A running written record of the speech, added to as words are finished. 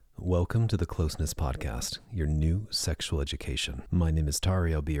Welcome to the Closeness Podcast, your new sexual education. My name is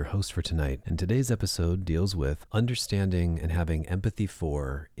Tari. I'll be your host for tonight, and today's episode deals with understanding and having empathy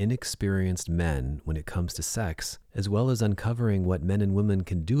for inexperienced men when it comes to sex, as well as uncovering what men and women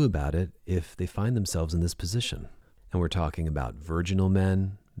can do about it if they find themselves in this position. And we're talking about virginal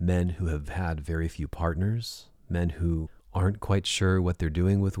men, men who have had very few partners, men who aren't quite sure what they're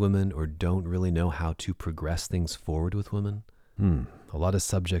doing with women or don't really know how to progress things forward with women. A lot of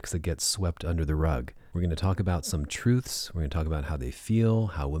subjects that get swept under the rug. We're going to talk about some truths. We're going to talk about how they feel,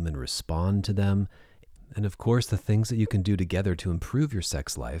 how women respond to them, and of course, the things that you can do together to improve your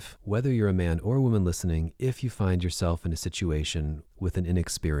sex life, whether you're a man or woman listening, if you find yourself in a situation with an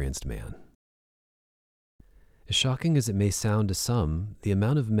inexperienced man. As shocking as it may sound to some, the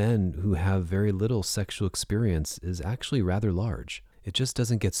amount of men who have very little sexual experience is actually rather large. It just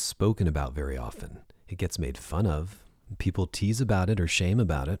doesn't get spoken about very often. It gets made fun of. People tease about it or shame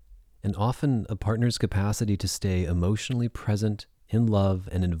about it, and often a partner's capacity to stay emotionally present, in love,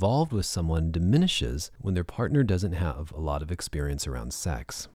 and involved with someone diminishes when their partner doesn't have a lot of experience around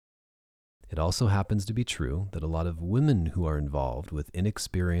sex. It also happens to be true that a lot of women who are involved with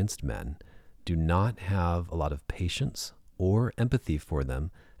inexperienced men do not have a lot of patience or empathy for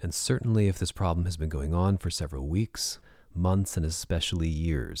them, and certainly if this problem has been going on for several weeks, months, and especially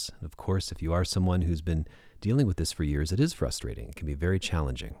years. And of course, if you are someone who's been dealing with this for years, it is frustrating. It can be very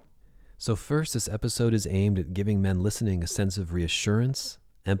challenging. So first, this episode is aimed at giving men listening a sense of reassurance,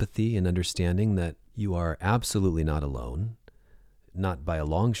 empathy, and understanding that you are absolutely not alone, not by a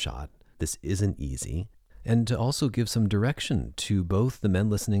long shot. This isn't easy. And to also give some direction to both the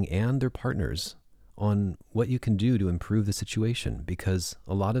men listening and their partners on what you can do to improve the situation, because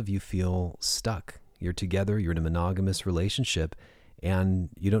a lot of you feel stuck. You're together, you're in a monogamous relationship, and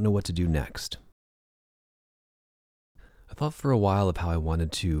you don't know what to do next. I thought for a while of how I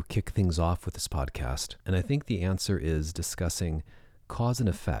wanted to kick things off with this podcast, and I think the answer is discussing cause and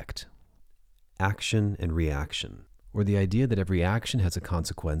effect, action and reaction, or the idea that every action has a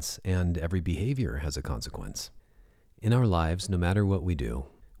consequence and every behavior has a consequence. In our lives, no matter what we do,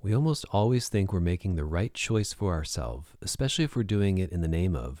 we almost always think we're making the right choice for ourselves, especially if we're doing it in the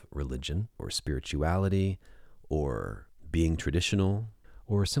name of religion or spirituality or being traditional,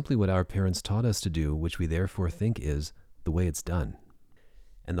 or simply what our parents taught us to do, which we therefore think is the way it's done.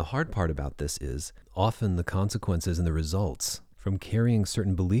 And the hard part about this is often the consequences and the results from carrying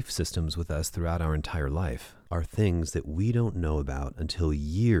certain belief systems with us throughout our entire life are things that we don't know about until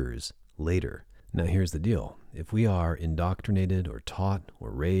years later. Now here's the deal. If we are indoctrinated or taught or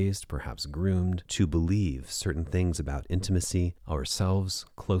raised, perhaps groomed, to believe certain things about intimacy, ourselves,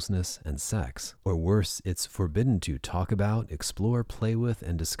 closeness, and sex, or worse, it's forbidden to talk about, explore, play with,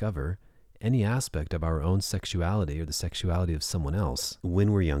 and discover any aspect of our own sexuality or the sexuality of someone else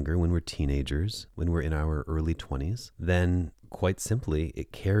when we're younger, when we're teenagers, when we're in our early 20s, then quite simply,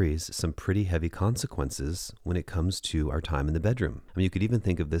 it carries some pretty heavy consequences when it comes to our time in the bedroom. I mean, you could even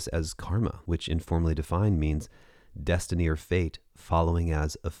think of this as karma, which informally defined means destiny or fate following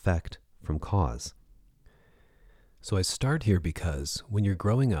as effect from cause. So I start here because when you're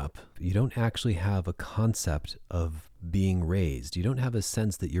growing up, you don't actually have a concept of being raised. You don't have a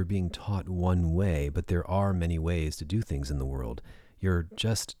sense that you're being taught one way, but there are many ways to do things in the world. You're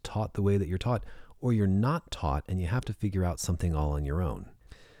just taught the way that you're taught, or you're not taught and you have to figure out something all on your own.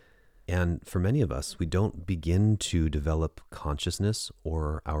 And for many of us, we don't begin to develop consciousness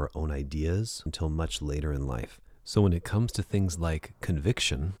or our own ideas until much later in life. So when it comes to things like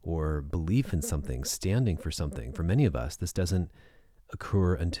conviction or belief in something, standing for something, for many of us, this doesn't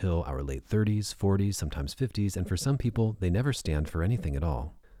occur until our late 30s, 40s, sometimes 50s, and for some people, they never stand for anything at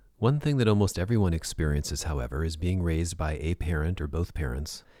all. One thing that almost everyone experiences, however, is being raised by a parent or both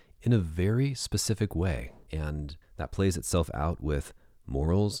parents in a very specific way, and that plays itself out with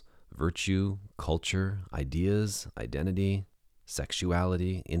morals, virtue, culture, ideas, identity,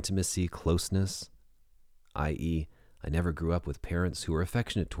 sexuality, intimacy, closeness, i.e., I never grew up with parents who were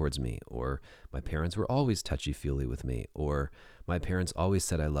affectionate towards me, or my parents were always touchy-feely with me, or my parents always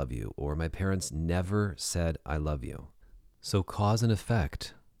said I love you, or my parents never said I love you. So cause and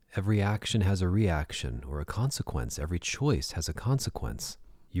effect. Every action has a reaction or a consequence. Every choice has a consequence.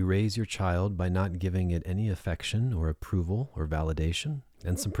 You raise your child by not giving it any affection or approval or validation,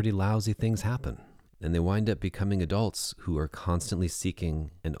 and some pretty lousy things happen. And they wind up becoming adults who are constantly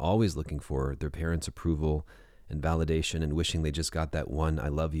seeking and always looking for their parents' approval and validation and wishing they just got that one I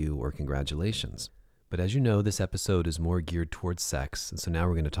love you or congratulations. But as you know, this episode is more geared towards sex, and so now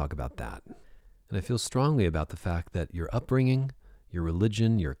we're going to talk about that. And I feel strongly about the fact that your upbringing, your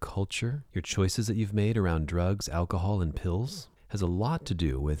religion, your culture, your choices that you've made around drugs, alcohol, and pills has a lot to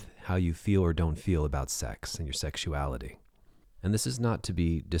do with how you feel or don't feel about sex and your sexuality. And this is not to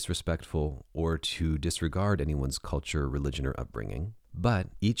be disrespectful or to disregard anyone's culture, religion, or upbringing, but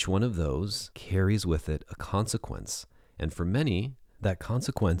each one of those carries with it a consequence. And for many, that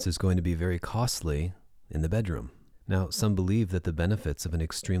consequence is going to be very costly in the bedroom. Now, some believe that the benefits of an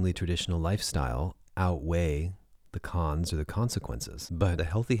extremely traditional lifestyle outweigh the cons or the consequences. But a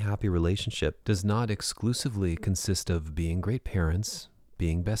healthy, happy relationship does not exclusively consist of being great parents,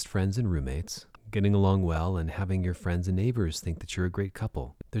 being best friends and roommates, getting along well, and having your friends and neighbors think that you're a great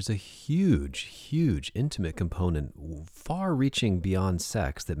couple. There's a huge intimate component, far reaching beyond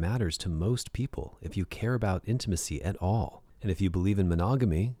sex, that matters to most people if you care about intimacy at all. And if you believe in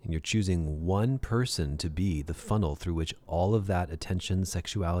monogamy and you're choosing one person to be the funnel through which all of that attention,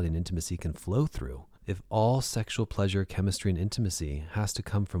 sexuality, and intimacy can flow through, if all sexual pleasure, chemistry, and intimacy has to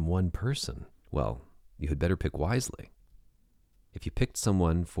come from one person, well, you had better pick wisely. If you picked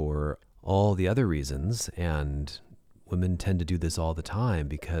someone for all the other reasons, and women tend to do this all the time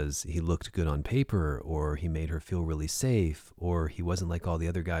because he looked good on paper, or he made her feel really safe, or he wasn't like all the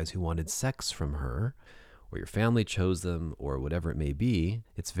other guys who wanted sex from her, or your family chose them, or whatever it may be,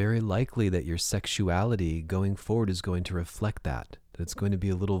 it's very likely that your sexuality going forward is going to reflect that it's going to be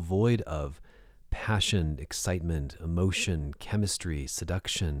a little void of passion, excitement, emotion, chemistry,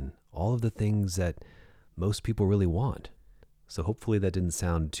 seduction, all of the things that most people really want. So hopefully that didn't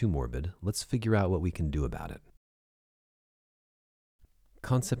sound too morbid. Let's figure out what we can do about it.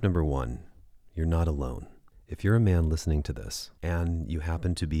 Concept number 1, you're not alone. If you're a man listening to this and you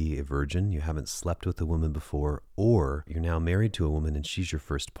happen to be a virgin, you haven't slept with a woman before, or you're now married to a woman and she's your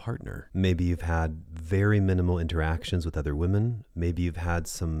first partner, maybe you've had very minimal interactions with other women, maybe you've had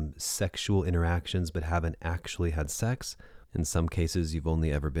some sexual interactions but haven't actually had sex. In some cases, you've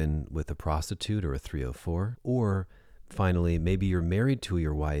only ever been with a prostitute or a 304, or finally, maybe you're married to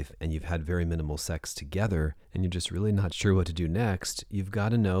your wife and you've had very minimal sex together and you're just really not sure what to do next. You've got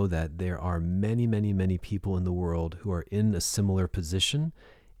to know that there are many people in the world who are in a similar position,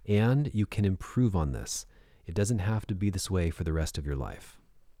 and you can improve on this. It doesn't have to be this way for the rest of your life.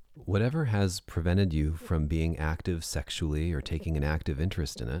 Whatever has prevented you from being active sexually or taking an active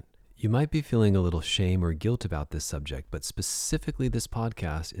interest in it, you might be feeling a little shame or guilt about this subject, but specifically this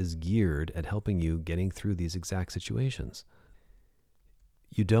podcast is geared at helping you getting through these exact situations.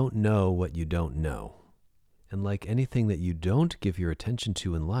 You don't know what you don't know. And like anything that you don't give your attention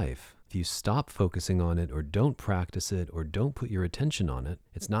to in life, if you stop focusing on it or don't practice it or don't put your attention on it,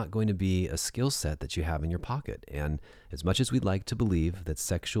 it's not going to be a skill set that you have in your pocket. And as much as we'd like to believe that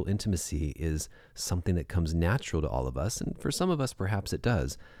sexual intimacy is something that comes natural to all of us, and for some of us perhaps it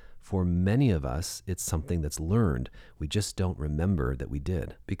does, for many of us, it's something that's learned. We just don't remember that we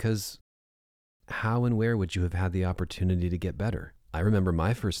did. Because how and where would you have had the opportunity to get better? I remember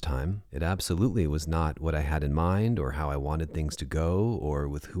my first time. It absolutely was not what I had in mind or how I wanted things to go or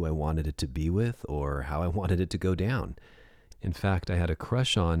with who I wanted it to be with or how I wanted it to go down. In fact, I had a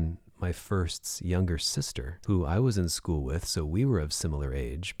crush on my first's younger sister, who I was in school with, so we were of similar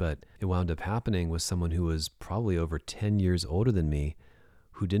age, but it wound up happening with someone who was probably over 10 years older than me,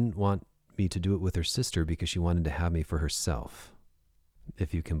 who didn't want me to do it with her sister because she wanted to have me for herself,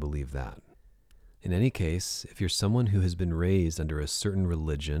 if you can believe that. In any case, if you're someone who has been raised under a certain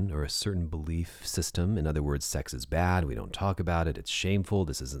religion or a certain belief system, in other words, sex is bad, we don't talk about it, it's shameful,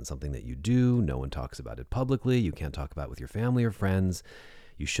 this isn't something that you do, no one talks about it publicly, you can't talk about it with your family or friends,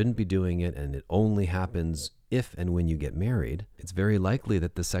 you shouldn't be doing it, and it only happens if and when you get married, it's very likely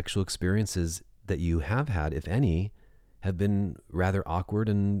that the sexual experiences that you have had, if any, have been rather awkward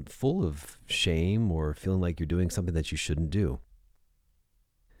and full of shame or feeling like you're doing something that you shouldn't do.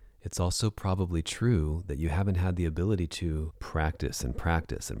 It's also probably true that you haven't had the ability to practice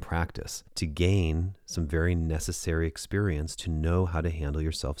to gain some very necessary experience to know how to handle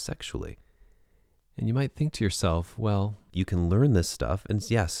yourself sexually. And you might think to yourself, well, you can learn this stuff, and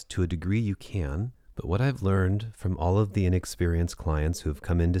yes, to a degree you can, but what I've learned from all of the inexperienced clients who have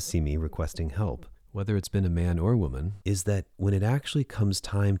come in to see me requesting help, whether it's been a man or woman, is that when it actually comes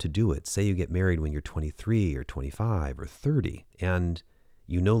time to do it, say you get married when you're 23 or 25 or 30, and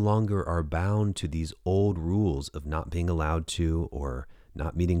you no longer are bound to these old rules of not being allowed to, or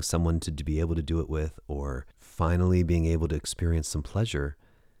not meeting someone to be able to do it with, or finally being able to experience some pleasure,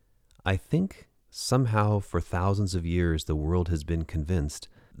 I think somehow for thousands of years the world has been convinced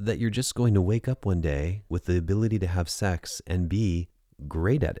that you're just going to wake up one day with the ability to have sex and be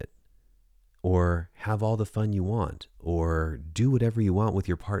great at it, or have all the fun you want, or do whatever you want with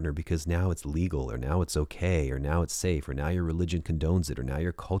your partner because now it's legal, or now it's okay, or now it's safe, or now your religion condones it, or now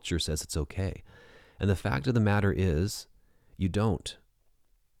your culture says it's okay. And the fact of the matter is, You don't.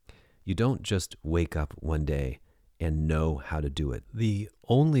 You don't just wake up one day and know how to do it. The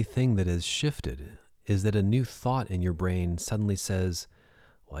only thing that has shifted is that a new thought in your brain suddenly says,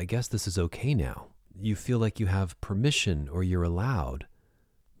 well, I guess this is okay now. You feel like you have permission or you're allowed,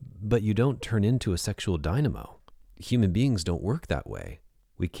 but you don't turn into a sexual dynamo. Human beings don't work that way.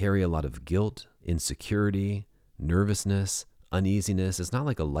 We carry a lot of guilt, insecurity, nervousness, uneasiness. It's not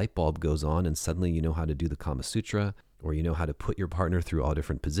like a light bulb goes on and suddenly you know how to do the Kama Sutra, or you know how to put your partner through all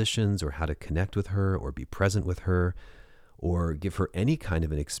different positions, or how to connect with her, or be present with her, or give her any kind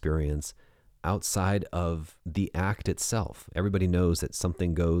of an experience outside of the act itself. Everybody knows that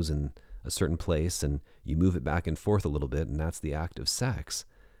something goes in a certain place and you move it back and forth a little bit, and that's the act of sex.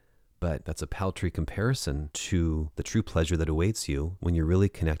 But that's a paltry comparison to the true pleasure that awaits you when you're really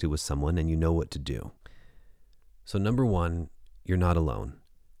connected with someone and you know what to do. So number one, you're not alone.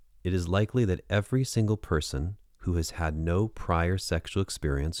 It is likely that every single person who has had no prior sexual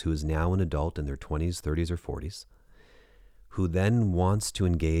experience, who is now an adult in their 20s, 30s, or 40s, who then wants to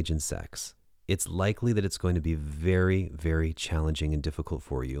engage in sex, it's likely that it's going to be very, very challenging and difficult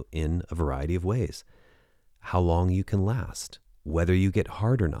for you in a variety of ways. How long you can last, whether you get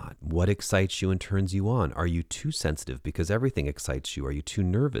hard or not, what excites you and turns you on. Are you too sensitive because everything excites you? Are you too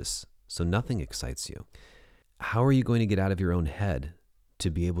nervous so nothing excites you? How are you going to get out of your own head to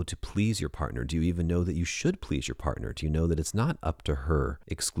be able to please your partner? Do you even know that you should please your partner? Do you know that it's not up to her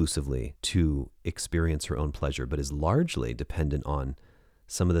exclusively to experience her own pleasure, but is largely dependent on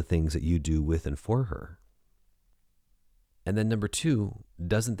some of the things that you do with and for her? And then number two,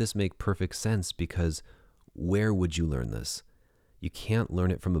 doesn't this make perfect sense? Because where would you learn this? You can't learn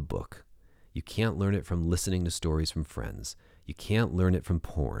it from a book. You can't learn it from listening to stories from friends. You can't learn it from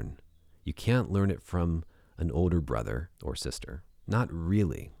porn. You can't learn it from an older brother or sister. Not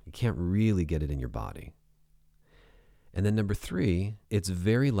really. You can't really get it in your body. And then number three, it's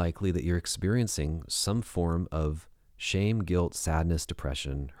very likely that you're experiencing some form of shame, guilt, sadness,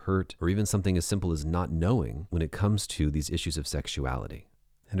 depression, hurt, or even something as simple as not knowing when it comes to these issues of sexuality.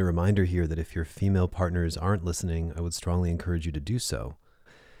 And a reminder here that if your female partners aren't listening, I would strongly encourage you to do so.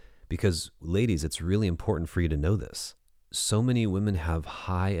 Because ladies, it's really important for you to know this. So many women have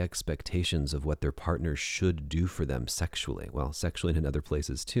high expectations of what their partner should do for them sexually. Well, sexually and in other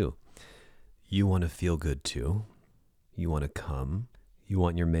places too. You want to feel good too. You want to come. You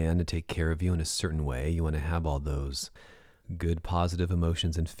want your man to take care of you in a certain way. You want to have all those good, positive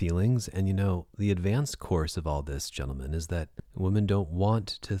emotions and feelings. And you know, the advanced course of all this, gentlemen, is that women don't want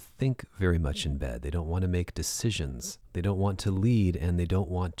to think very much in bed. They don't want to make decisions. They don't want to lead, and they don't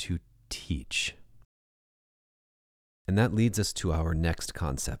want to teach. And that leads us to our next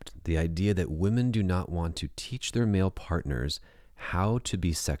concept, the idea that women do not want to teach their male partners how to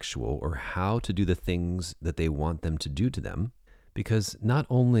be sexual or how to do the things that they want them to do to them, because not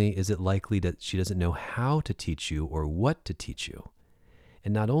only is it likely that she doesn't know how to teach you or what to teach you,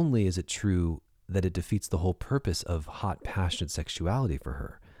 and not only is it true that it defeats the whole purpose of hot, passionate sexuality for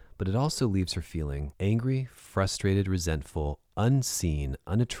her, but it also leaves her feeling angry, frustrated, resentful, unseen,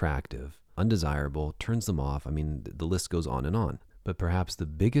 unattractive, undesirable, turns them off. I mean, the list goes on and on. But perhaps the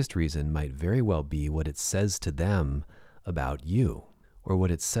biggest reason might very well be what it says to them about you, or what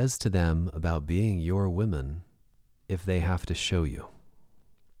it says to them about being your women if they have to show you.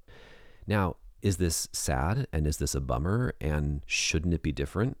 Now, is this sad, and is this a bummer, and shouldn't it be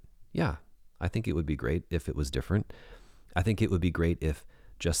different? Yeah, I think it would be great if it was different. I think it would be great if,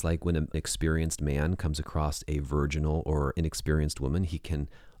 just like when an experienced man comes across a virginal or inexperienced woman, he can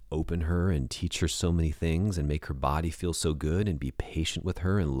open her and teach her so many things and make her body feel so good and be patient with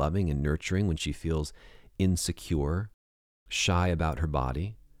her and loving and nurturing when she feels insecure, shy about her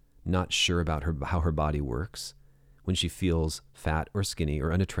body, not sure about how her body works, when she feels fat or skinny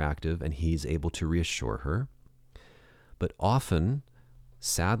or unattractive, and he's able to reassure her. But often,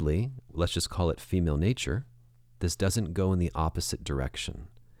 sadly, let's just call it female nature, this doesn't go in the opposite direction.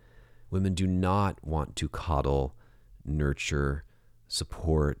 Women do not want to coddle, nurture,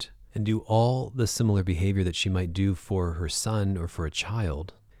 support, and do all the similar behavior that she might do for her son or for a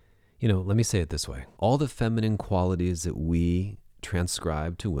child. You know, let me say it this way. All the feminine qualities that we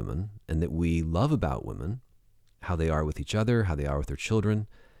transcribe to women and that we love about women, how they are with each other, how they are with their children,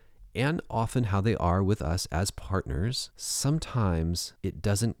 and often how they are with us as partners, sometimes it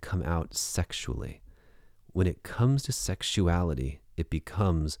doesn't come out sexually. When it comes to sexuality, it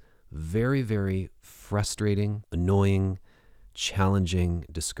becomes very, very frustrating, annoying, challenging,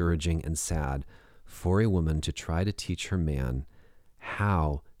 discouraging, and sad for a woman to try to teach her man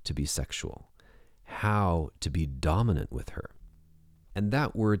how to be sexual, how to be dominant with her. And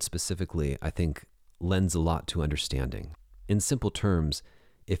that word specifically, I think, lends a lot to understanding. In simple terms,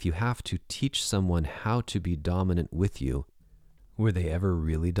 if you have to teach someone how to be dominant with you, were they ever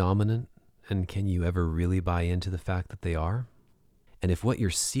really dominant? And can you ever really buy into the fact that they are? And if what you're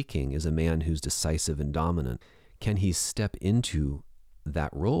seeking is a man who's decisive and dominant, can he step into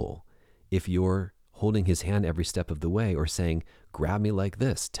that role if you're holding his hand every step of the way or saying, grab me like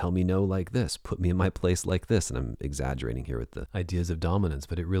this, tell me no like this, put me in my place like this? And I'm exaggerating here with the ideas of dominance,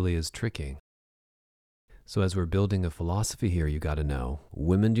 but it really is tricky. So as we're building a philosophy here, you got to know,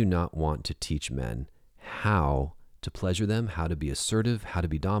 women do not want to teach men how to pleasure them, how to be assertive, how to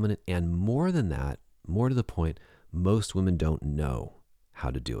be dominant, and more than that, more to the point, most women don't know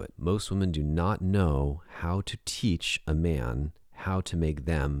how to do it. Most women do not know how to teach a man how to make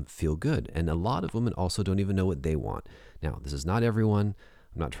them feel good. And a lot of women also don't even know what they want. Now, this is not everyone.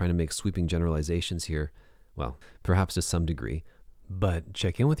 I'm not trying to make sweeping generalizations here. Well, perhaps to some degree. But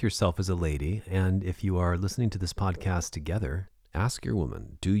check in with yourself as a lady, and if you are listening to this podcast together, ask your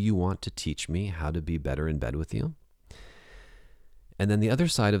woman, do you want to teach me how to be better in bed with you? And then the other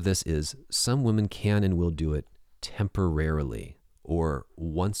side of this is some women can and will do it temporarily or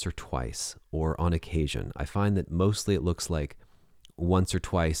once or twice or on occasion. I find that mostly it looks like once or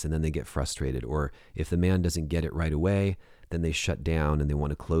twice and then they get frustrated, or if the man doesn't get it right away, then they shut down and they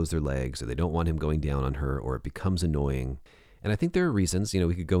want to close their legs, or they don't want him going down on her, or it becomes annoying. And I think there are reasons,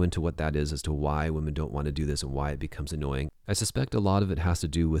 we could go into what that is as to why women don't want to do this and why it becomes annoying. I suspect a lot of it has to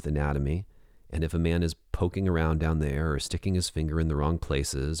do with anatomy. And if a man is poking around down there or sticking his finger in the wrong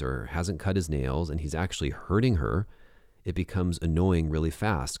places or hasn't cut his nails and he's actually hurting her, it becomes annoying really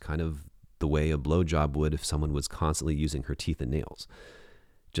fast, kind of the way a blowjob would if someone was constantly using her teeth and nails.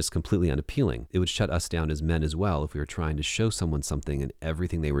 Just completely unappealing. It would shut us down as men as well if we were trying to show someone something and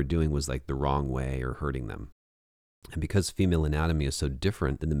everything they were doing was like the wrong way or hurting them. And because female anatomy is so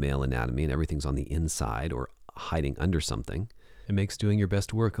different than the male anatomy and everything's on the inside or hiding under something, it makes doing your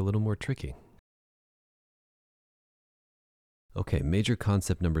best work a little more tricky. Okay, major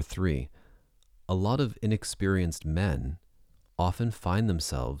concept number 3. A lot of inexperienced men often find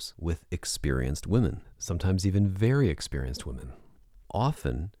themselves with experienced women, sometimes even very experienced women.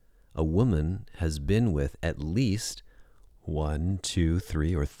 Often, a woman has been with at least 1, 2,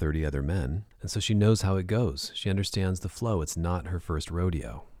 3, or 30 other men, and so she knows how it goes. She understands the flow. It's not her first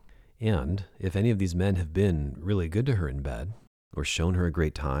rodeo. And if any of these men have been really good to her in bed, or shown her a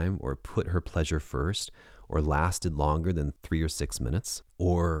great time, or put her pleasure first, or lasted longer than 3 or 6 minutes,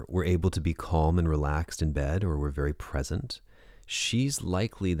 or were able to be calm and relaxed in bed, or were very present, she's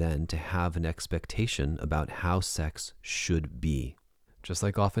likely then to have an expectation about how sex should be. Just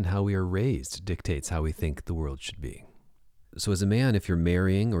like often how we are raised dictates how we think the world should be. So as a man, if you're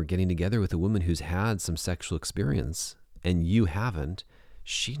marrying or getting together with a woman who's had some sexual experience and you haven't,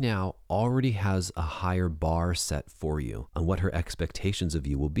 she now already has a higher bar set for you on what her expectations of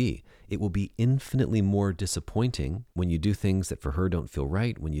you will be. It will be infinitely more disappointing when you do things that for her don't feel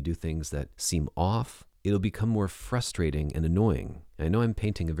right, when you do things that seem off. It'll become more frustrating and annoying. And I know I'm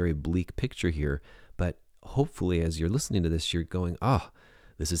painting a very bleak picture here, but hopefully as you're listening to this, you're going,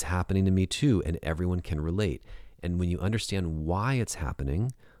 this is happening to me too, and everyone can relate. And when you understand why it's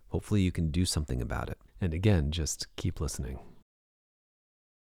happening, hopefully you can do something about it. And again, just keep listening.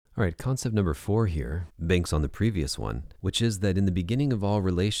 All right, concept number 4 here banks on the previous one, which is that in the beginning of all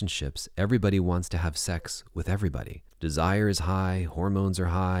relationships, everybody wants to have sex with everybody. Desire is high, hormones are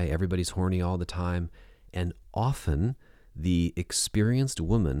high, everybody's horny all the time. And often the experienced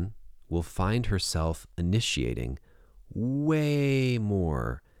woman will find herself initiating way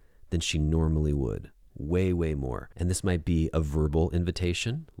more than she normally would. Way, way more. And this might be a verbal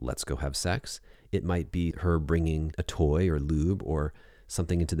invitation, let's go have sex. It might be her bringing a toy or lube or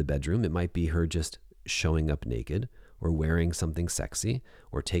something into the bedroom. It might be her just showing up naked or wearing something sexy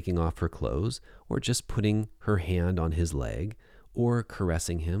or taking off her clothes or just putting her hand on his leg or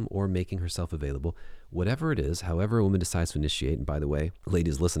caressing him or making herself available. Whatever it is, however a woman decides to initiate, and by the way,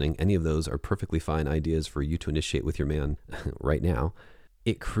 ladies listening, any of those are perfectly fine ideas for you to initiate with your man right now.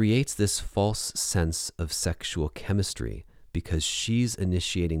 It creates this false sense of sexual chemistry because she's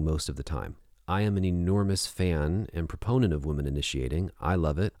initiating most of the time. I am an enormous fan and proponent of women initiating. I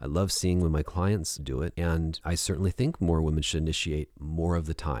love it. I love seeing when my clients do it, and I certainly think more women should initiate more of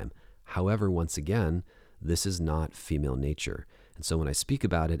the time. However, once again, this is not female nature. And so when I speak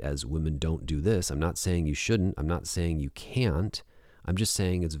about it as women don't do this, I'm not saying you shouldn't. I'm not saying you can't. I'm just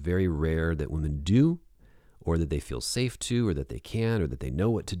saying it's very rare that women do, or that they feel safe to, or that they can, or that they know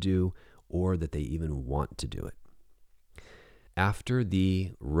what to do, or that they even want to do it. After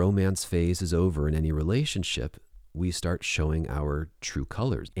the romance phase is over in any relationship, we start showing our true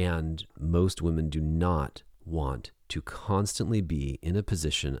colors. And most women do not want to constantly be in a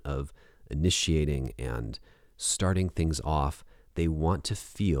position of initiating and starting things off. They want to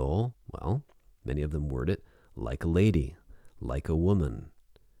feel, well, many of them word it, like a lady, like a woman,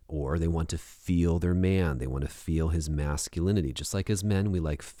 or they want to feel their man. They want to feel his masculinity. Just like as men, we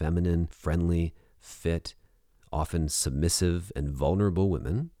like feminine, friendly, fit, often submissive and vulnerable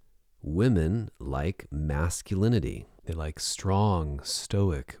women. Women like masculinity. They like strong,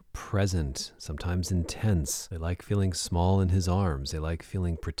 stoic, present, sometimes intense. They like feeling small in his arms. They like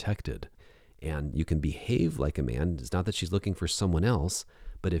feeling protected. And you can behave like a man. It's not that she's looking for someone else,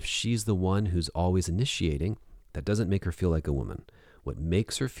 but if she's the one who's always initiating, that doesn't make her feel like a woman. What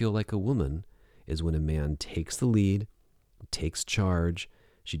makes her feel like a woman is when a man takes the lead, takes charge.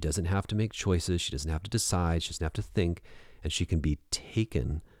 She doesn't have to make choices. She doesn't have to decide. She doesn't have to think. And she can be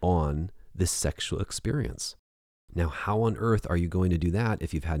taken on this sexual experience. Now, how on earth are you going to do that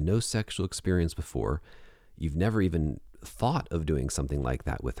if you've had no sexual experience before? You've never even thought of doing something like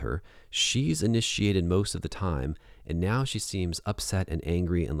that with her. She's initiated most of the time, and now she seems upset and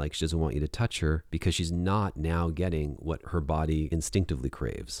angry and like she doesn't want you to touch her because she's not now getting what her body instinctively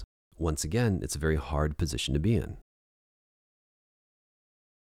craves. Once again, it's a very hard position to be in.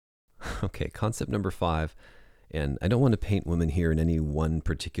 Okay, concept number 5. And I don't want to paint women here in any one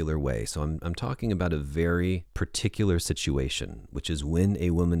particular way. So I'm talking about a very particular situation, which is when a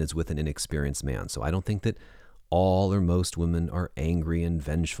woman is with an inexperienced man. So I don't think that all or most women are angry and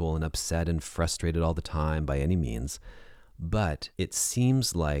vengeful and upset and frustrated all the time by any means. But it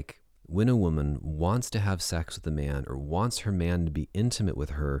seems like when a woman wants to have sex with a man or wants her man to be intimate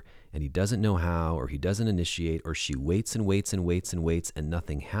with her and he doesn't know how, or he doesn't initiate, or she waits and waits and waits and waits and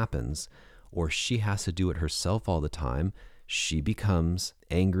nothing happens, or she has to do it herself all the time, she becomes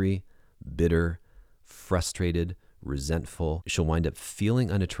angry, bitter, frustrated, resentful. She'll wind up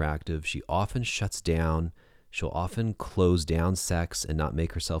feeling unattractive. She often shuts down. She'll often close down sex and not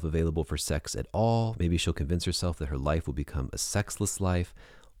make herself available for sex at all. Maybe she'll convince herself that her life will become a sexless life.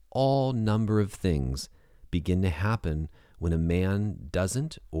 All number of things begin to happen when a man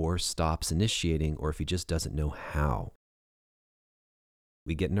doesn't or stops initiating, or if he just doesn't know how.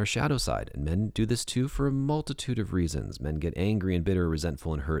 We get in our shadow side, and men do this too for a multitude of reasons. Men get angry and bitter,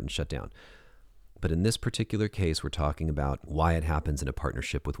 resentful and hurt and shut down. But in this particular case, we're talking about why it happens in a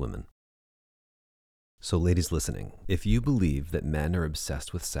partnership with women. So ladies listening, if you believe that men are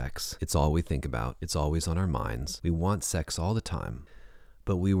obsessed with sex, it's all we think about, it's always on our minds, we want sex all the time,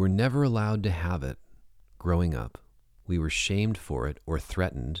 but we were never allowed to have it growing up. We were shamed for it or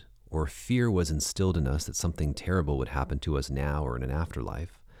threatened, or fear was instilled in us that something terrible would happen to us now or in an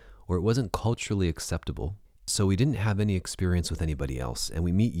afterlife, or it wasn't culturally acceptable. So we didn't have any experience with anybody else, and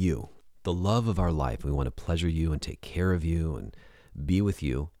we meet you, the love of our life. We want to pleasure you and take care of you and be with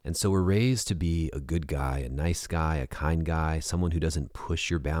you. And so we're raised to be a good guy, a nice guy, a kind guy, someone who doesn't push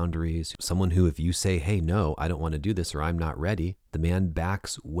your boundaries, someone who if you say, hey, no, I don't want to do this or I'm not ready, the man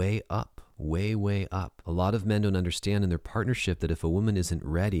backs way up, way up. A lot of men don't understand in their partnership that if a woman isn't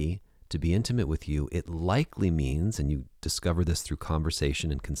ready to be intimate with you, it likely means, and you discover this through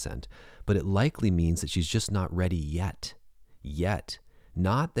conversation and consent, but it likely means that she's just not ready yet.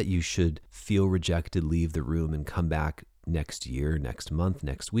 Not that you should feel rejected, leave the room and come back next year, next month,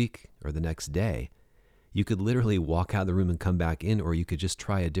 next week, or the next day. You could literally walk out of the room and come back in, or you could just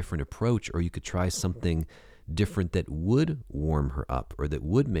try a different approach, or you could try something different that would warm her up or that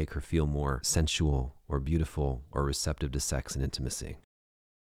would make her feel more sensual or beautiful or receptive to sex and intimacy.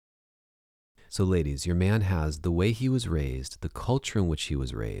 So ladies, your man has the way he was raised, the culture in which he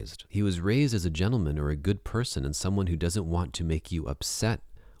was raised. He was raised as a gentleman or a good person and someone who doesn't want to make you upset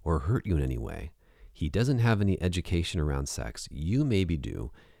or hurt you in any way. He doesn't have any education around sex. You maybe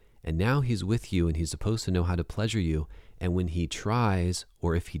do. And now he's with you and he's supposed to know how to pleasure you. And when he tries,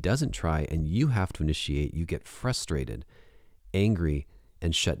 or if he doesn't try and you have to initiate, you get frustrated, angry,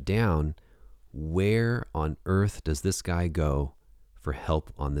 and shut down. Where on earth does this guy go for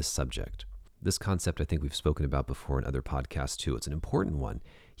help on this subject? This concept I think we've spoken about before in other podcasts too. It's an important one.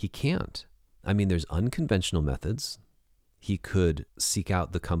 He can't. I mean, there's unconventional methods. He could seek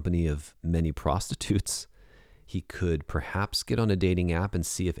out the company of many prostitutes. He could perhaps get on a dating app and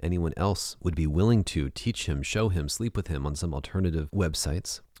see if anyone else would be willing to teach him, show him, sleep with him on some alternative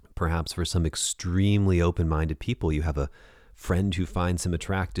websites. Perhaps for some extremely open-minded people, you have a friend who finds him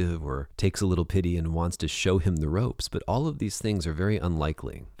attractive or takes a little pity and wants to show him the ropes. But all of these things are very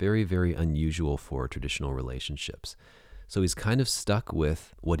unlikely, very, very unusual for traditional relationships. So he's kind of stuck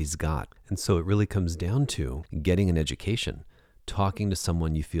with what he's got. And so it really comes down to getting an education, talking to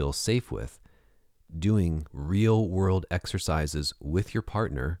someone you feel safe with, doing real world exercises with your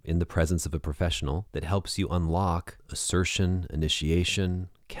partner in the presence of a professional that helps you unlock assertion, initiation,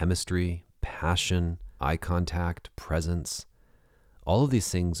 chemistry, passion, eye contact, presence. All of these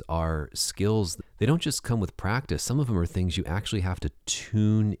things are skills. They don't just come with practice. Some of them are things you actually have to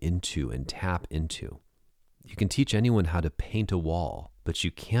tune into and tap into. You can teach anyone how to paint a wall, but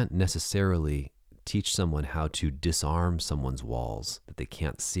you can't necessarily teach someone how to disarm someone's walls that they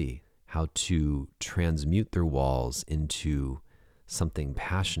can't see, how to transmute their walls into something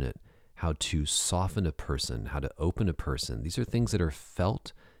passionate, how to soften a person, how to open a person. These are things that are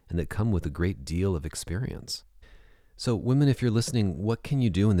felt and that come with a great deal of experience. So women, if you're listening, what can you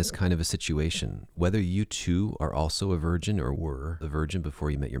do in this kind of a situation? Whether you too are also a virgin or were a virgin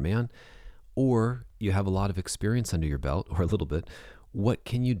before you met your man, or you have a lot of experience under your belt, or a little bit, what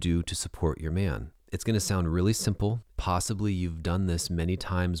can you do to support your man? It's going to sound really simple. Possibly you've done this many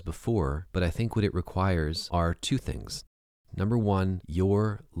times before, but I think what it requires are two things. Number one,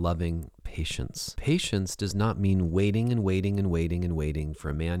 your loving patience. Patience does not mean waiting and waiting and waiting and waiting for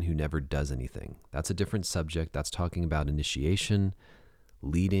a man who never does anything. That's a different subject. That's talking about initiation,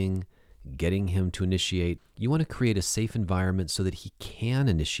 leading, getting him to initiate. You want to create a safe environment so that he can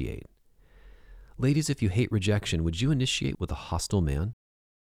initiate. Ladies, if you hate rejection, would you initiate with a hostile man?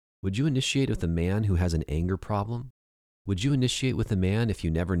 Would you initiate with a man who has an anger problem? Would you initiate with a man if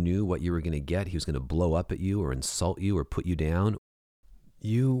you never knew what you were going to get? He was going to blow up at you or insult you or put you down?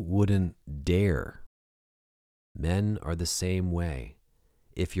 You wouldn't dare. Men are the same way.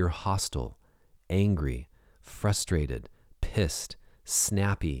 If you're hostile, angry, frustrated, pissed,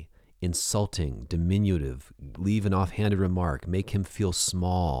 snappy, insulting, diminutive, leave an offhanded remark, make him feel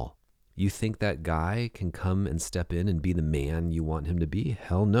small, you think that guy can come and step in and be the man you want him to be?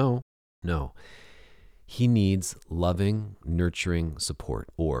 Hell no. No. He needs loving, nurturing support,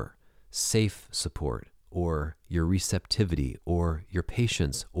 or safe support, or your receptivity, or your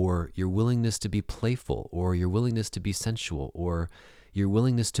patience, or your willingness to be playful, or your willingness to be sensual, or your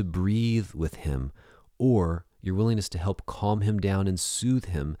willingness to breathe with him, or your willingness to help calm him down and soothe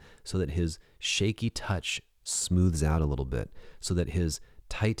him so that his shaky touch smooths out a little bit, so that his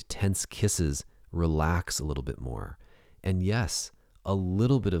tight, tense kisses relax a little bit more. And yes, a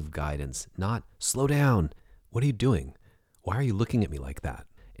little bit of guidance, not slow down. What are you doing? Why are you looking at me like that?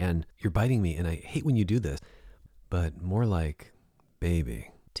 And you're biting me, and I hate when you do this. But more like,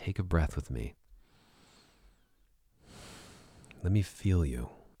 baby, take a breath with me. Let me feel you.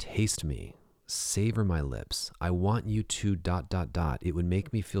 Taste me. Savor my lips. I want you to ... It would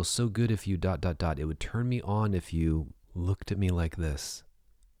make me feel so good if you ... It would turn me on if you looked at me like this.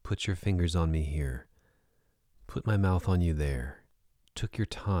 Put your fingers on me here. Put my mouth on you there. Took your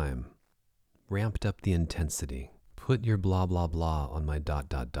time. Ramped up the intensity. Put your blah, blah, blah on my ...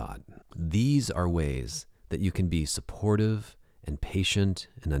 These are ways that you can be supportive and patient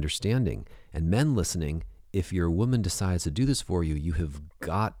and understanding. And men listening, if your woman decides to do this for you, you have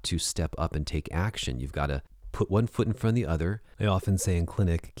got to step up and take action. You've got to put one foot in front of the other. I often say in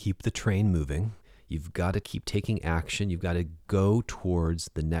clinic, keep the train moving. You've got to keep taking action. You've got to go towards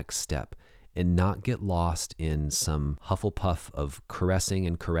the next step and not get lost in some Hufflepuff of caressing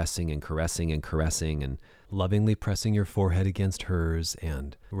and caressing and caressing and caressing and lovingly pressing your forehead against hers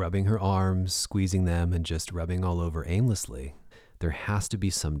and rubbing her arms, squeezing them, and just rubbing all over aimlessly. There has to be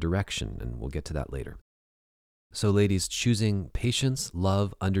some direction, and we'll get to that later. So ladies, choosing patience,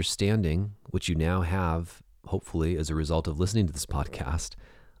 love, understanding, which you now have, hopefully, as a result of listening to this podcast,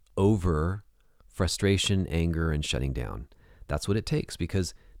 over frustration, anger, and shutting down. That's what it takes,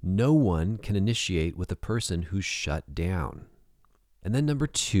 because no one can initiate with a person who's shut down. And then number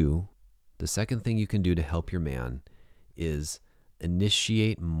two, the second thing you can do to help your man is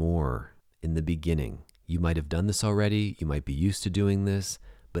initiate more in the beginning. You might have done this already. You might be used to doing this.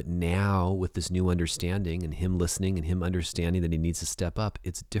 But now with this new understanding and him listening and him understanding that he needs to step up,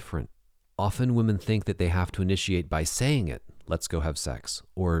 it's different. Often women think that they have to initiate by saying it, let's go have sex,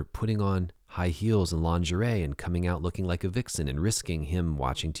 or putting on high heels and lingerie and coming out looking like a vixen and risking him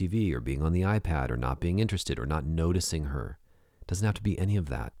watching TV or being on the iPad or not being interested or not noticing her. It doesn't have to be any of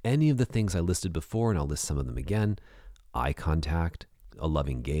that. Any of the things I listed before, and I'll list some of them again: eye contact, a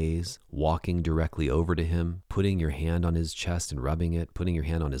loving gaze, walking directly over to him, putting your hand on his chest and rubbing it, putting your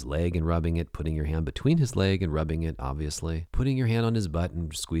hand on his leg and rubbing it, putting your hand between his leg and rubbing it, obviously, putting your hand on his butt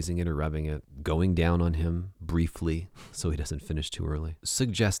and squeezing it or rubbing it, going down on him briefly so he doesn't finish too early,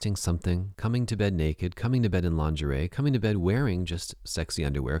 suggesting something, coming to bed naked, coming to bed in lingerie, coming to bed wearing just sexy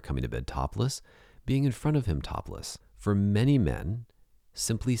underwear, coming to bed topless, being in front of him topless. For many men,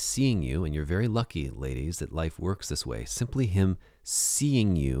 simply seeing you, and you're very lucky, ladies, that life works this way, simply him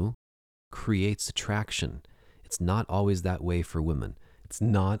seeing you creates attraction. It's not always that way for women. It's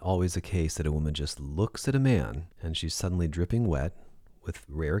not always the case that a woman just looks at a man and she's suddenly dripping wet, with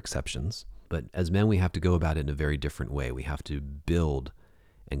rare exceptions. But as men, we have to go about it in a very different way. We have to build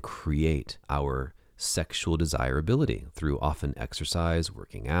and create our sexual desirability through often exercise,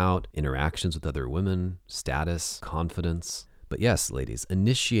 working out, interactions with other women, status, confidence. But yes, ladies,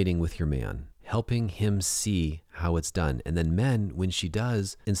 initiating with your man, helping him see how it's done. And then men, when she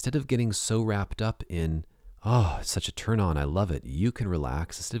does, instead of getting so wrapped up in, oh, it's such a turn on, I love it, you can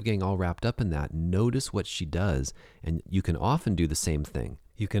relax. Instead of getting all wrapped up in that, notice what she does. And you can often do the same thing.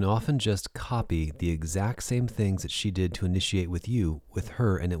 You can often just copy the exact same things that she did to initiate with you, with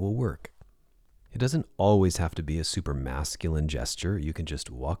her, and it will work. It doesn't always have to be a super masculine gesture. You can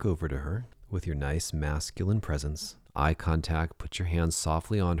just walk over to her with your nice masculine presence, eye contact, put your hands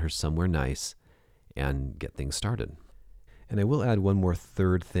softly on her somewhere nice, and get things started. And I will add one more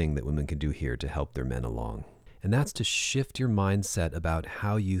third thing that women can do here to help their men along. And that's to shift your mindset about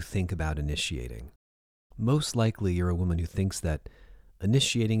how you think about initiating. Most likely you're a woman who thinks that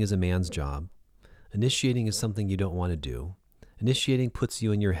initiating is a man's job. Initiating is something you don't want to do. Initiating puts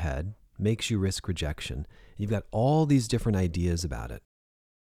you in your head, makes you risk rejection. You've got all these different ideas about it.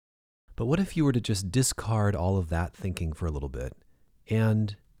 But what if you were to just discard all of that thinking for a little bit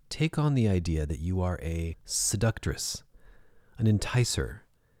and take on the idea that you are a seductress, an enticer,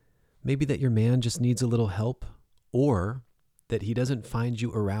 maybe that your man just needs a little help, or that he doesn't find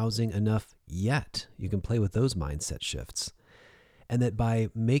you arousing enough yet. You can play with those mindset shifts. And that by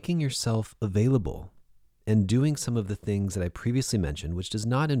making yourself available and doing some of the things that I previously mentioned, which does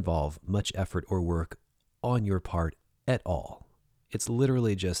not involve much effort or work on your part at all. It's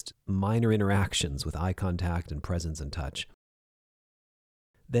literally just minor interactions with eye contact and presence and touch.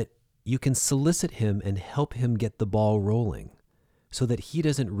 That you can solicit him and help him get the ball rolling so that he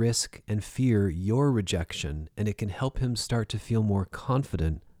doesn't risk and fear your rejection, and it can help him start to feel more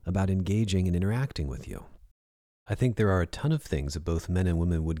confident about engaging and interacting with you. I think there are a ton of things that both men and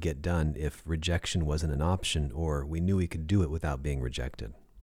women would get done if rejection wasn't an option, or we knew we could do it without being rejected.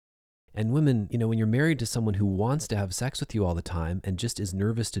 And women, when you're married to someone who wants to have sex with you all the time and just is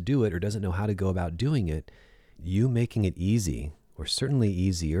nervous to do it or doesn't know how to go about doing it, you making it easy, or certainly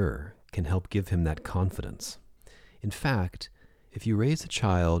easier, can help give him that confidence. In fact, if you raise a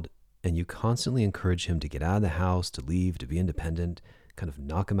child and you constantly encourage him to get out of the house, to leave, to be independent, kind of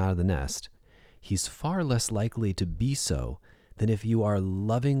knock him out of the nest, he's far less likely to be so than if you are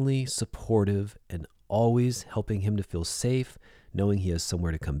lovingly supportive and always helping him to feel safe, knowing he has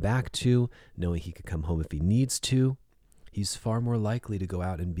somewhere to come back to, knowing he could come home if he needs to. He's far more likely to go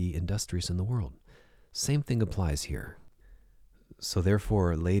out and be industrious in the world. Same thing applies here. So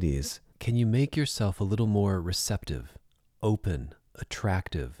therefore, ladies, can you make yourself a little more receptive, open,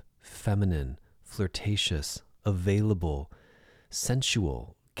 attractive, feminine, flirtatious, available,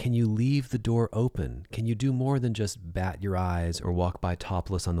 sensual? Can you leave the door open? Can you do more than just bat your eyes or walk by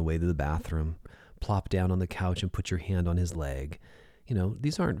topless on the way to the bathroom, plop down on the couch and put your hand on his leg?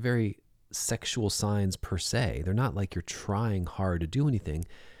 These aren't very sexual signs per se. They're not like you're trying hard to do anything.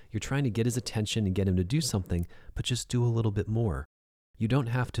 You're trying to get his attention and get him to do something, but just do a little bit more. You don't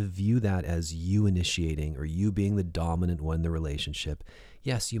have to view that as you initiating or you being the dominant one in the relationship.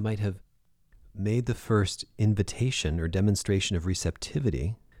 Yes, you might have made the first invitation or demonstration of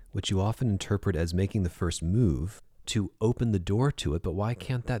receptivity, which you often interpret as making the first move to open the door to it, but why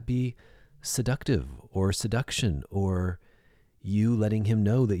can't that be seductive or seduction, or you letting him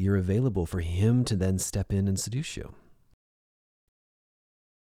know that you're available for him to then step in and seduce you?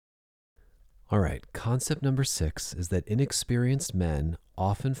 All right, concept number 6 is that inexperienced men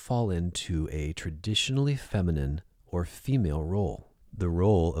often fall into a traditionally feminine or female role, the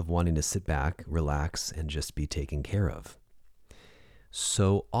role of wanting to sit back, relax, and just be taken care of.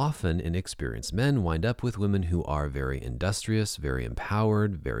 So often inexperienced men wind up with women who are very industrious, very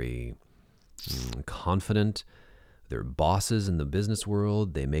empowered, very confident. They're bosses in the business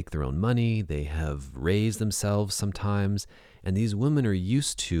world. They make their own money. They have raised themselves sometimes. And these women are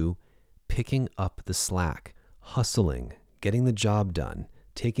used to picking up the slack, hustling, getting the job done,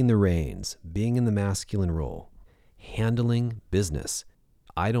 taking the reins, being in the masculine role, handling business.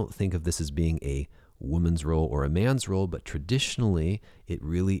 I don't think of this as being a woman's role or a man's role, but traditionally it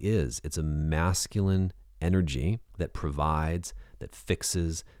really is. It's a masculine energy that provides, that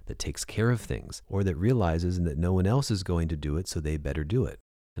fixes, that takes care of things, or that realizes that no one else is going to do it, so they better do it.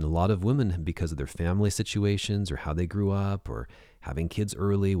 And a lot of women, because of their family situations or how they grew up or having kids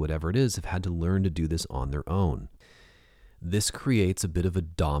early, whatever it is, have had to learn to do this on their own. This creates a bit of a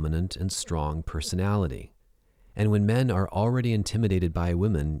dominant and strong personality. And when men are already intimidated by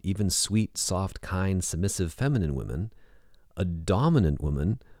women, even sweet, soft, kind, submissive, feminine women, a dominant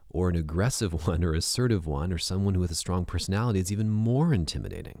woman or an aggressive one or assertive one or someone with a strong personality is even more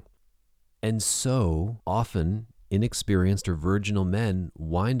intimidating. And so often inexperienced or virginal men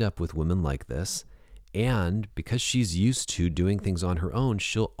wind up with women like this. And because she's used to doing things on her own,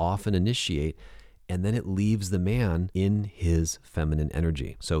 she'll often initiate, and then it leaves the man in his feminine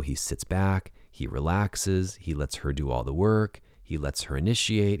energy. So he sits back, he relaxes, he lets her do all the work, he lets her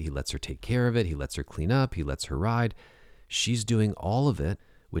initiate, he lets her take care of it, he lets her clean up, he lets her ride. She's doing all of it,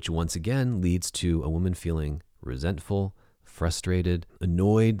 which once again leads to a woman feeling resentful, frustrated,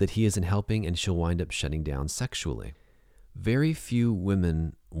 annoyed that he isn't helping, and she'll wind up shutting down sexually. Very few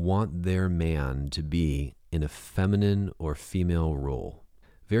women want their man to be in a feminine or female role.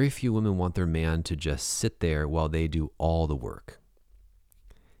 Very few women want their man to just sit there while they do all the work.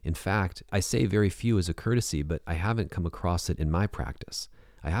 In fact, I say very few as a courtesy, but I haven't come across it in my practice.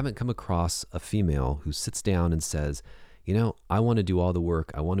 I haven't come across a female who sits down and says, I want to do all the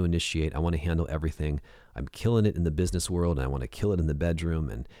work. I want to initiate. I want to handle everything. I'm killing it in the business world and I want to kill it in the bedroom,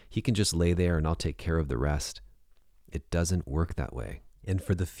 and he can just lay there and I'll take care of the rest. It doesn't work that way. And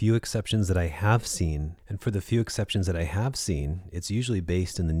for the few exceptions that I have seen, it's usually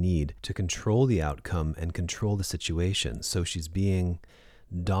based in the need to control the outcome and control the situation. So she's being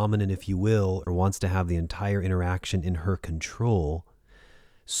dominant, if you will, or wants to have the entire interaction in her control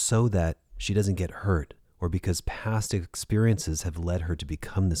so that she doesn't get hurt, or because past experiences have led her to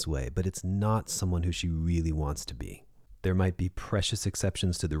become this way, but it's not someone who she really wants to be. There might be precious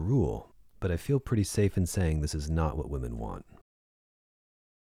exceptions to the rule, but I feel pretty safe in saying this is not what women want.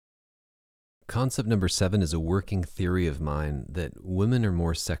 Concept number 7 is a working theory of mine that women are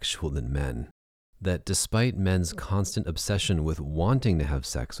more sexual than men. That despite men's constant obsession with wanting to have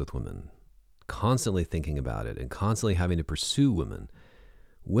sex with women, constantly thinking about it and constantly having to pursue women,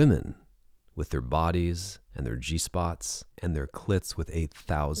 with their bodies and their G-spots and their clits with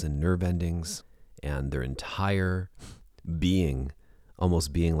 8,000 nerve endings and their entire being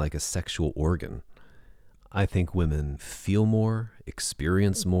almost being like a sexual organ, I think women feel more,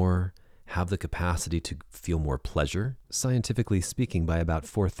 experience more, have the capacity to feel more pleasure, scientifically speaking, by about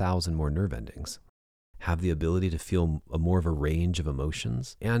 4,000 more nerve endings, have the ability to feel more of a range of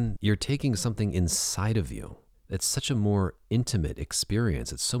emotions, and you're taking something inside of you. It's such a more intimate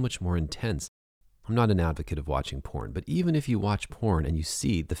experience. It's so much more intense. I'm not an advocate of watching porn, but even if you watch porn and you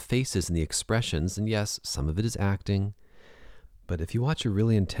see the faces and the expressions, and yes, some of it is acting, but if you watch a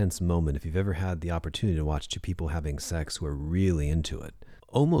really intense moment, if you've ever had the opportunity to watch two people having sex who are really into it,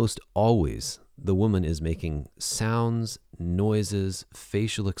 almost always the woman is making sounds, noises,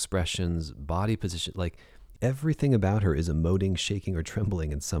 facial expressions, body position, like everything about her is emoting, shaking, or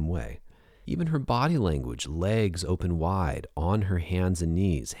trembling in some way. Even her body language, legs open wide, on her hands and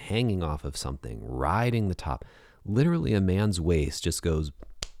knees, hanging off of something, riding the top. Literally a man's waist just goes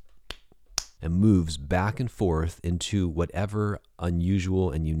and moves back and forth into whatever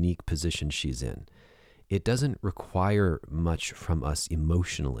unusual and unique position she's in. It doesn't require much from us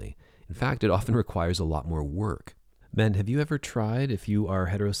emotionally. In fact, it often requires a lot more work. Men, have you ever tried, if you are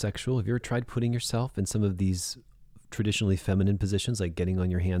heterosexual, have you ever tried putting yourself in some of these traditionally feminine positions, like getting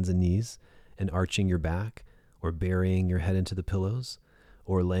on your hands and knees and arching your back, or burying your head into the pillows,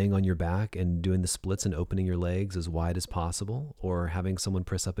 or laying on your back and doing the splits and opening your legs as wide as possible, or having someone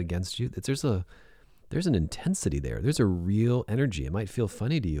press up against you? There's an intensity there. There's a real energy. It might feel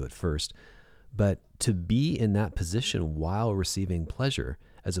funny to you at first, but to be in that position while receiving pleasure,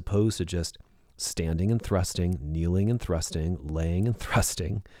 as opposed to just standing and thrusting, kneeling and thrusting, laying and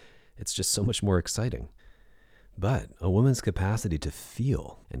thrusting, it's just so much more exciting. But a woman's capacity to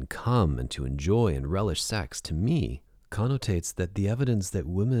feel and come and to enjoy and relish sex, to me, connotates that the evidence that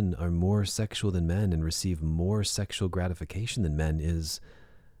women are more sexual than men and receive more sexual gratification than men is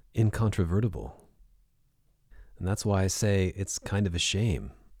incontrovertible. And that's why I say it's kind of a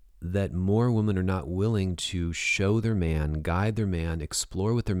shame that more women are not willing to show their man, guide their man,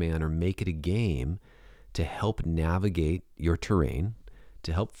 explore with their man, or make it a game to help navigate your terrain,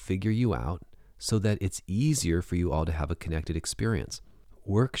 to help figure you out, so that it's easier for you all to have a connected experience.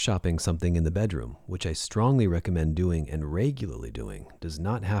 Workshopping something in the bedroom, which I strongly recommend doing and regularly doing, does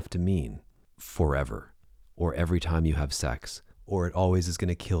not have to mean forever, or every time you have sex, or it always is going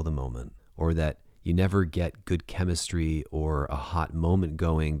to kill the moment, or that you never get good chemistry or a hot moment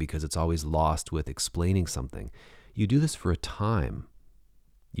going because it's always lost with explaining something. You do this for a time.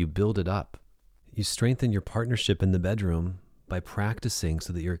 You build it up. You strengthen your partnership in the bedroom by practicing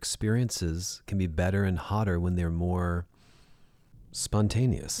so that your experiences can be better and hotter when they're more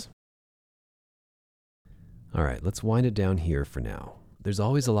spontaneous. All right, let's wind it down here for now. There's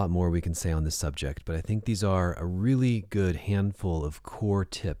always a lot more we can say on this subject, but I think these are a really good handful of core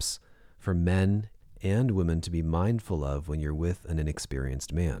tips for men and women to be mindful of when you're with an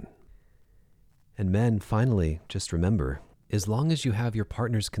inexperienced man. And men, finally, just remember, as long as you have your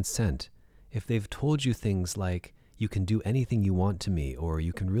partner's consent, if they've told you things like, you can do anything you want to me, or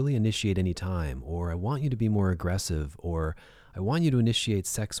you can really initiate any time, or I want you to be more aggressive, or I want you to initiate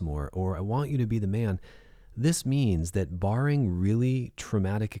sex more, or I want you to be the man, this means that barring really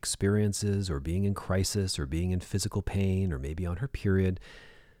traumatic experiences or being in crisis or being in physical pain or maybe on her period,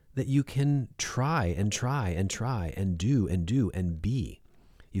 that you can try and try and try and do and be.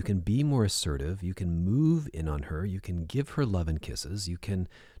 You can be more assertive. You can move in on her. You can give her love and kisses. You can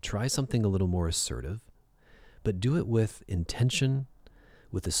try something a little more assertive, but do it with intention,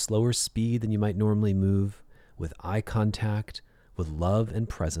 with a slower speed than you might normally move, with eye contact, with love and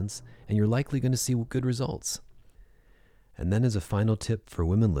presence, and you're likely going to see good results. And then as a final tip for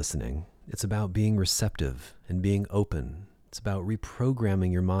women listening, it's about being receptive and being open. It's about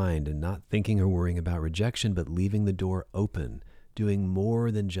reprogramming your mind and not thinking or worrying about rejection, but leaving the door open, doing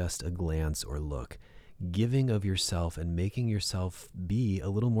more than just a glance or look, giving of yourself and making yourself be a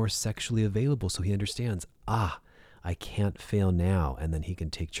little more sexually available so he understands, I can't fail now, and then he can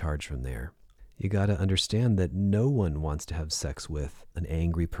take charge from there. You got to understand that no one wants to have sex with an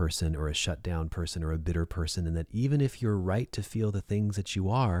angry person or a shut down person or a bitter person, and that even if you're right to feel the things that you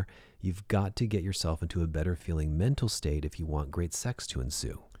are, you've got to get yourself into a better feeling mental state if you want great sex to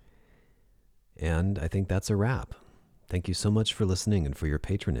ensue. And I think that's a wrap. Thank you so much for listening and for your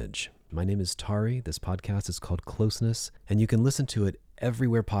patronage. My name is Tari. This podcast is called Closeness, and you can listen to it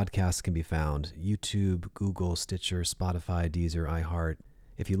everywhere podcasts can be found: YouTube, Google, Stitcher, Spotify, Deezer, iHeart.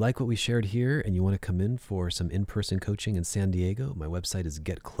 If you like what we shared here and you want to come in for some in-person coaching in San Diego, my website is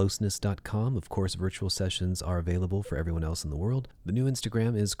getcloseness.com. Of course, virtual sessions are available for everyone else in the world. The new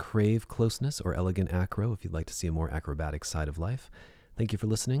Instagram is Crave Closeness or Elegant Acro if you'd like to see a more acrobatic side of life. Thank you for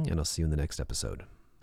listening, and I'll see you in the next episode.